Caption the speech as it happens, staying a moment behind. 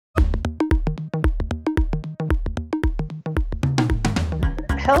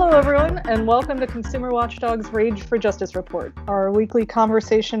Hello, everyone, and welcome to Consumer Watchdog's Rage for Justice Report, our weekly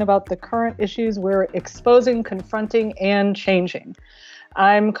conversation about the current issues we're exposing, confronting, and changing.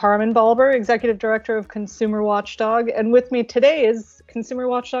 I'm Carmen Balber, Executive Director of Consumer Watchdog, and with me today is Consumer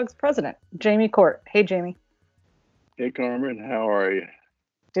Watchdog's President, Jamie Court. Hey, Jamie. Hey, Carmen. How are you?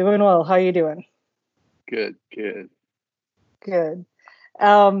 Doing well. How you doing? Good. Good.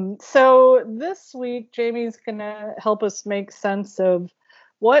 So this week, Jamie's going to help us make sense of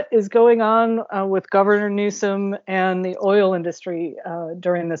what is going on with Governor Newsom and the oil industry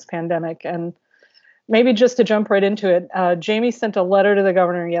during this pandemic. And maybe just to jump right into it, Jamie sent a letter to the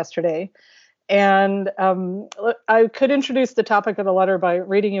governor yesterday. And I could introduce the topic of the letter by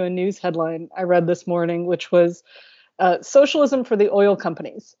reading you a news headline I read this morning, which was socialism for the oil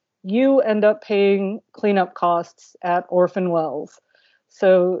companies. You end up paying cleanup costs at orphan wells.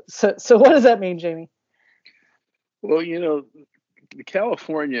 So what does that mean, Jamie? Well, the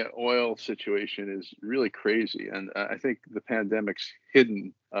California oil situation is really crazy. And I think the pandemic's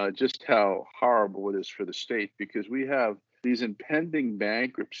hidden just how horrible it is for the state, because we have these impending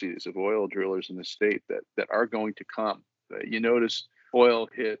bankruptcies of oil drillers in the state that are going to come. You notice oil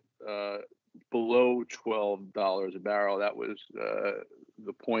hit below $12 a barrel. That was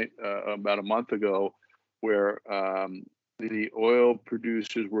the point about a month ago where the oil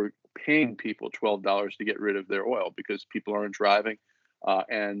producers were paying people $12 to get rid of their oil because people aren't driving.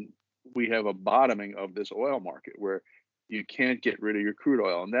 And we have a bottoming of this oil market where you can't get rid of your crude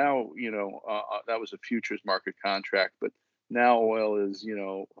oil. Now, that was a futures market contract, but now oil is,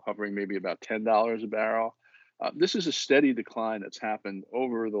 hovering maybe about $10 a barrel. This is a steady decline that's happened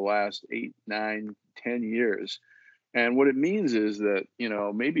over the last 8, 9, 10 years. And what it means is that,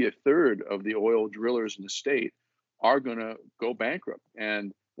 maybe a third of the oil drillers in the state are going to go bankrupt.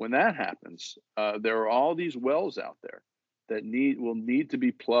 And when that happens, there are all these wells out there that will need to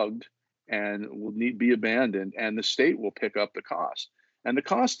be plugged and will be abandoned, and the state will pick up the cost. And the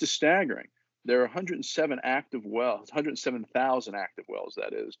cost is staggering. There are 107,000 active wells,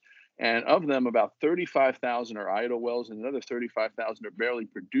 that is. And of them, about 35,000 are idle wells, and another 35,000 are barely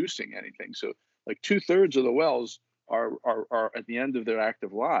producing anything. So like 2/3 of the wells are at the end of their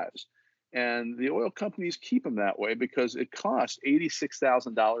active lives. And the oil companies keep them that way because it costs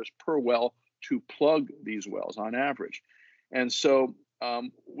 $86,000 per well to plug these wells on average. And so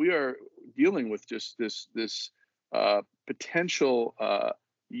we are dealing with just this potential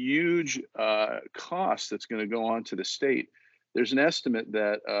huge cost that's going to go on to the state. There's an estimate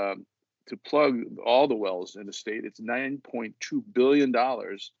that to plug all the wells in the state, it's $9.2 billion.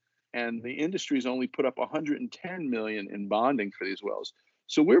 And the industry's only put up $110 million in bonding for these wells.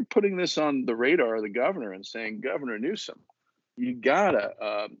 So we're putting this on the radar of the governor and saying, Governor Newsom, you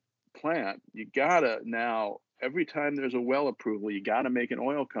gotta you gotta now, every time there's a well approval, you gotta make an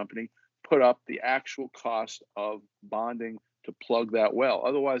oil company put up the actual cost of bonding to plug that well.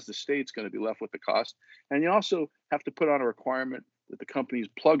 Otherwise, the state's going to be left with the cost. And you also have to put on a requirement that the companies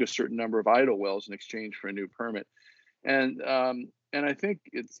plug a certain number of idle wells in exchange for a new permit. And I think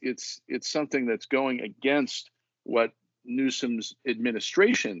it's something that's going against what Newsom's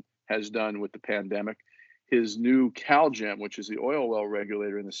administration has done with the pandemic. His new CalGEM, which is the oil well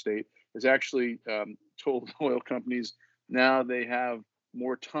regulator in the state, has actually told oil companies now they have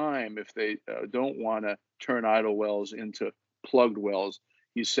more time if they don't want to turn idle wells into plugged wells.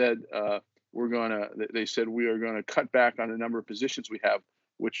 He said they said we are going to cut back on the number of positions we have,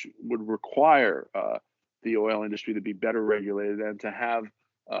 which would require the oil industry to be better regulated and to have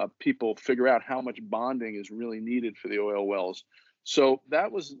people figure out how much bonding is really needed for the oil wells. So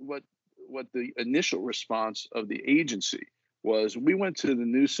that was what the initial response of the agency was. We went to the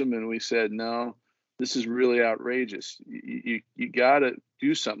Newsom and we said, no, this is really outrageous. You got to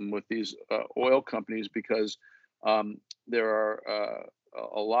do something with these oil companies because there are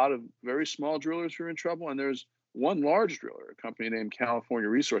a lot of very small drillers who are in trouble, and there's one large driller, a company named California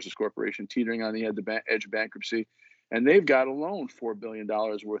Resources Corporation, teetering on the edge of bankruptcy, and they've got alone $4 billion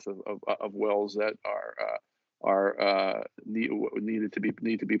worth of wells that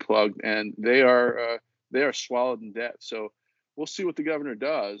need to be plugged, and they are swallowed in debt. So we'll see what the governor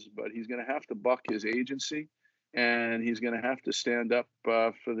does, but he's going to have to buck his agency, and he's going to have to stand up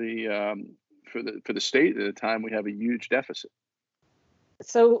for the state at a time we have a huge deficit.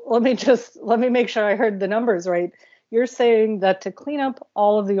 So let me make sure I heard the numbers right. You're saying that to clean up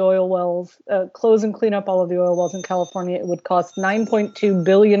all of the oil wells, close and clean up all of the oil wells in California, it would cost $9.2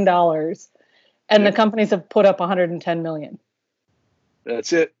 billion, and the companies have put up $110 million.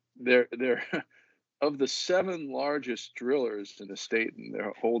 That's it. of the 7 largest drillers in the state and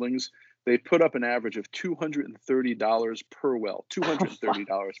their holdings, they put up an average of $230 per well.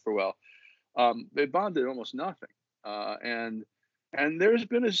 $230 per well. They bonded almost nothing, and there's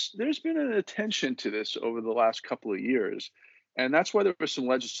been an attention to this over the last couple of years, and that's why there was some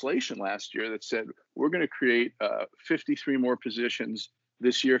legislation last year that said we're going to create 53 more positions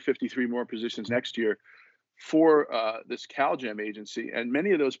this year, 53 more positions next year for this CalGEM agency, and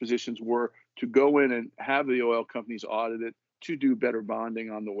many of those positions were to go in and have the oil companies audited to do better bonding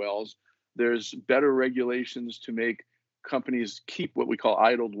on the wells. There's better regulations to make companies keep what we call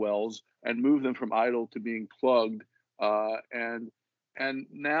idled wells and move them from idle to being plugged. And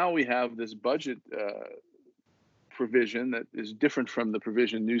now we have this budget provision that is different from the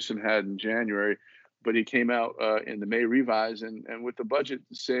provision Newsom had in January, but he came out in the May revise and with the budget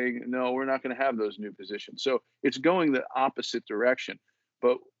saying, no, we're not going to have those new positions. So it's going the opposite direction.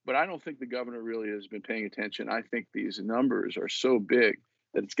 But I don't think the governor really has been paying attention. I think these numbers are so big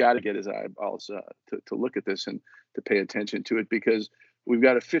that it's got to get his eyeballs to look at this and to pay attention to it, because we've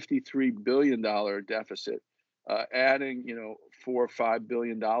got a $53 billion deficit. Adding, $4 or $5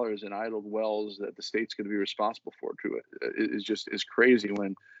 billion in idled wells that the state's going to be responsible for to it is crazy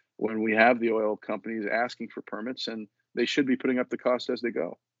when we have the oil companies asking for permits, and they should be putting up the cost as they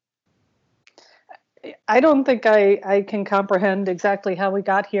go. I don't think I can comprehend exactly how we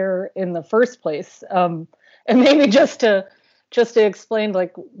got here in the first place. And maybe just to explain,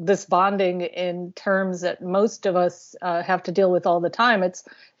 like, this bonding in terms that most of us have to deal with all the time. It's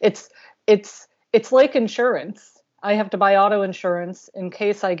like insurance. I have to buy auto insurance in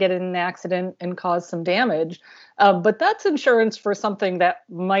case I get in an accident and cause some damage. But that's insurance for something that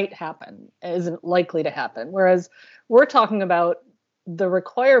might happen, isn't likely to happen. Whereas we're talking about the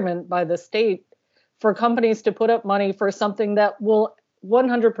requirement by the state for companies to put up money for something that will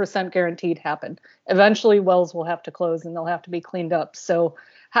 100% guaranteed happen. Eventually, wells will have to close and they'll have to be cleaned up. So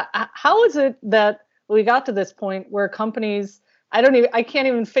how is it that we got to this point where companies, I can't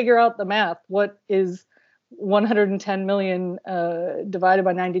even figure out the math. What is 110 million divided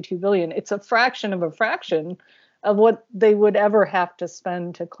by 92 billion? It's a fraction of what they would ever have to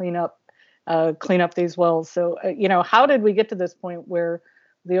spend to clean up these wells. So, how did we get to this point where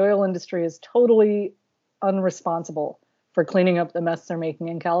the oil industry is totally unresponsible for cleaning up the mess they're making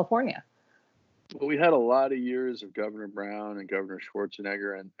in California? Well, we had a lot of years of Governor Brown and Governor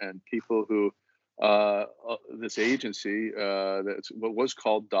Schwarzenegger and people who this agency that's what was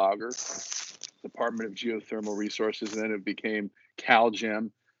called DOGGR, Department of Geothermal Resources, and then it became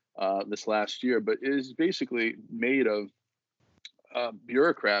CalGEM this last year. But it is basically made of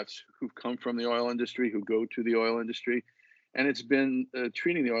bureaucrats who've come from the oil industry, who go to the oil industry, and it's been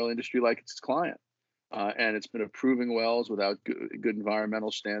treating the oil industry like it's its client. And it's been approving wells without good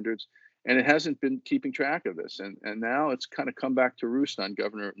environmental standards. And it hasn't been keeping track of this. And now it's kind of come back to roost on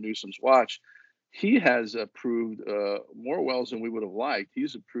Governor Newsom's watch. He has approved more wells than we would have liked.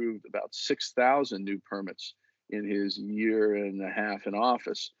 He's approved about 6,000 new permits in his year and a half in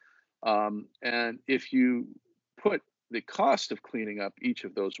office. And if you put the cost of cleaning up each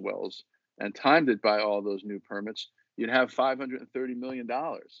of those wells and timed it by all those new permits, you'd have $530 million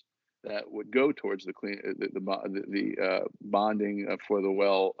that would go towards the bonding for the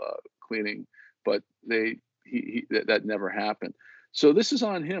well cleaning, but that never happened. So this is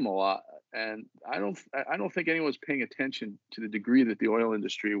on him a lot, and I don't think anyone's paying attention to the degree that the oil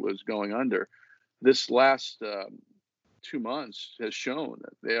industry was going under. This last 2 months has shown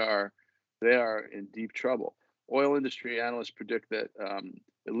that they are in deep trouble. Oil industry analysts predict that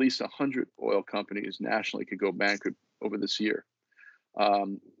at least 100 oil companies nationally could go bankrupt over this year.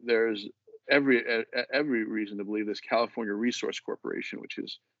 There's every reason to believe this California Resource Corporation, which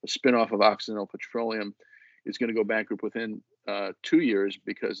is a spinoff of Occidental Petroleum, is going to go bankrupt within 2 years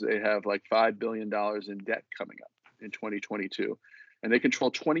because they have like $5 billion in debt coming up in 2022, and they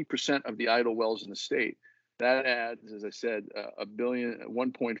control 20% of the idle wells in the state. That adds, as I said,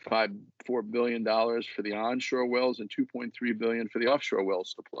 $1.54 billion for the onshore wells and $2.3 billion for the offshore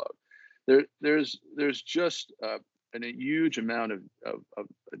wells to plug. There's just a huge amount of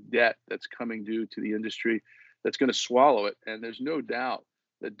debt that's coming due to the industry that's going to swallow it. And there's no doubt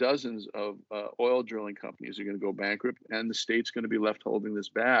that dozens of oil drilling companies are going to go bankrupt, and the state's going to be left holding this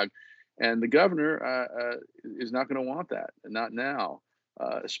bag. And the governor is not going to want that, not now,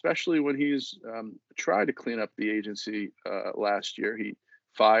 especially when he's tried to clean up the agency last year. He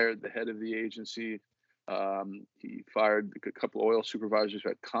fired the head of the agency. He fired a couple of oil supervisors who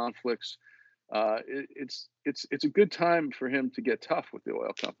had conflicts. It's a good time for him to get tough with the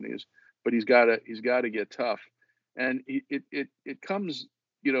oil companies, but he's got to get tough, and it comes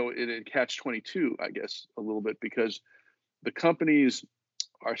in a catch-22, I guess, a little bit, because the companies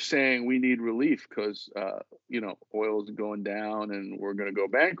are saying we need relief because oil is going down and we're going to go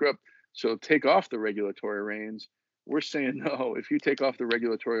bankrupt. So take off the regulatory reins. We're saying no. If you take off the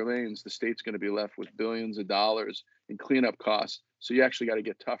regulatory reins, the state's going to be left with billions of dollars in cleanup costs. So you actually got to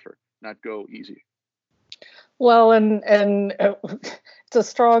get tougher, not go easy. Well, and it's a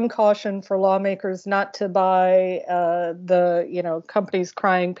strong caution for lawmakers not to buy the companies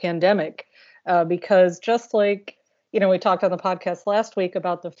crying pandemic, because just like we talked on the podcast last week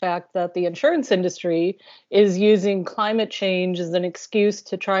about the fact that the insurance industry is using climate change as an excuse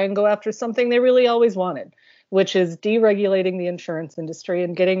to try and go after something they really always wanted, which is deregulating the insurance industry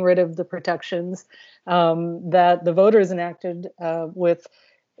and getting rid of the protections that the voters enacted with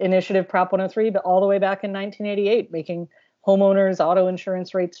Initiative Prop 103, but all the way back in 1988, making homeowners auto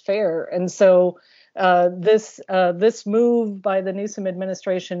insurance rates fair. And so this move by the Newsom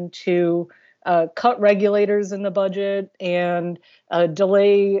administration to cut regulators in the budget and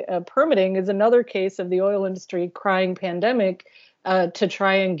delay permitting is another case of the oil industry crying pandemic to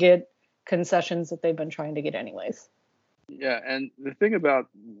try and get concessions that they've been trying to get anyways. Yeah, and the thing about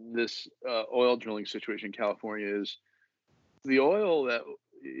this oil drilling situation in California is the oil that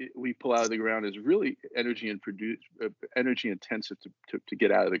we pull out of the ground is really energy intensive to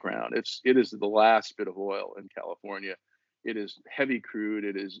get out of the ground. It is the last bit of oil in California. It is heavy crude.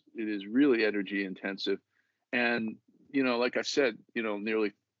 It is really energy intensive, and like I said,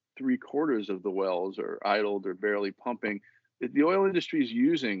 nearly 3/4 of the wells are idled or barely pumping. The oil industry is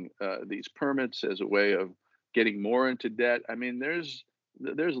using these permits as a way of getting more into debt. I mean, there's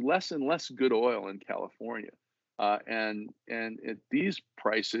less and less good oil in California. And at these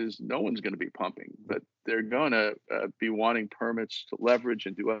prices, no one's going to be pumping, but they're going to be wanting permits to leverage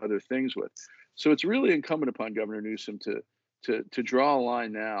and do other things with. So it's really incumbent upon Governor Newsom to draw a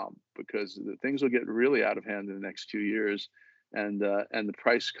line now, because the things will get really out of hand in the next 2 years, and the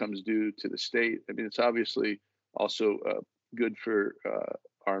price comes due to the state. I mean, it's obviously also good for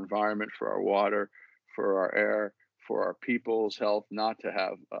our environment, for our water, for our air, for our people's health, not to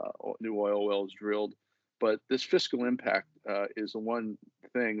have new oil wells drilled. But this fiscal impact is the one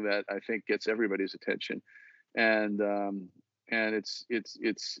thing that I think gets everybody's attention, and it's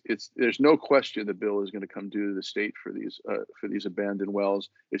there's no question the bill is going to come due to the state for these abandoned wells.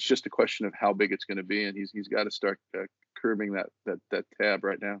 It's just a question of how big it's going to be, and he's got to start curbing that tab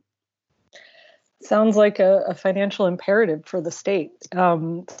right now. Sounds like a financial imperative for the state.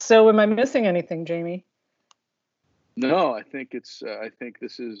 So, am I missing anything, Jamie? No, I think this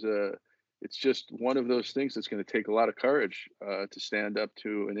is. It's just one of those things that's going to take a lot of courage to stand up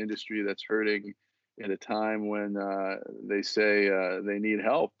to an industry that's hurting at a time when they say they need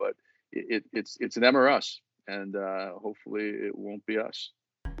help. But it's them or us, and hopefully it won't be us.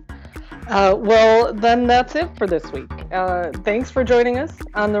 Well, then that's it for this week. Thanks for joining us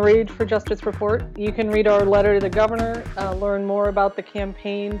on the Rage for Justice Report. You can read our letter to the governor, learn more about the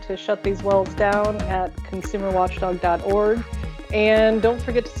campaign to shut these wells down at consumerwatchdog.org. And don't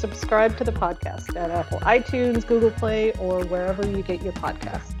forget to subscribe to the podcast at Apple iTunes, Google Play, or wherever you get your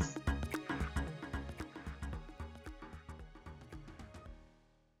podcasts.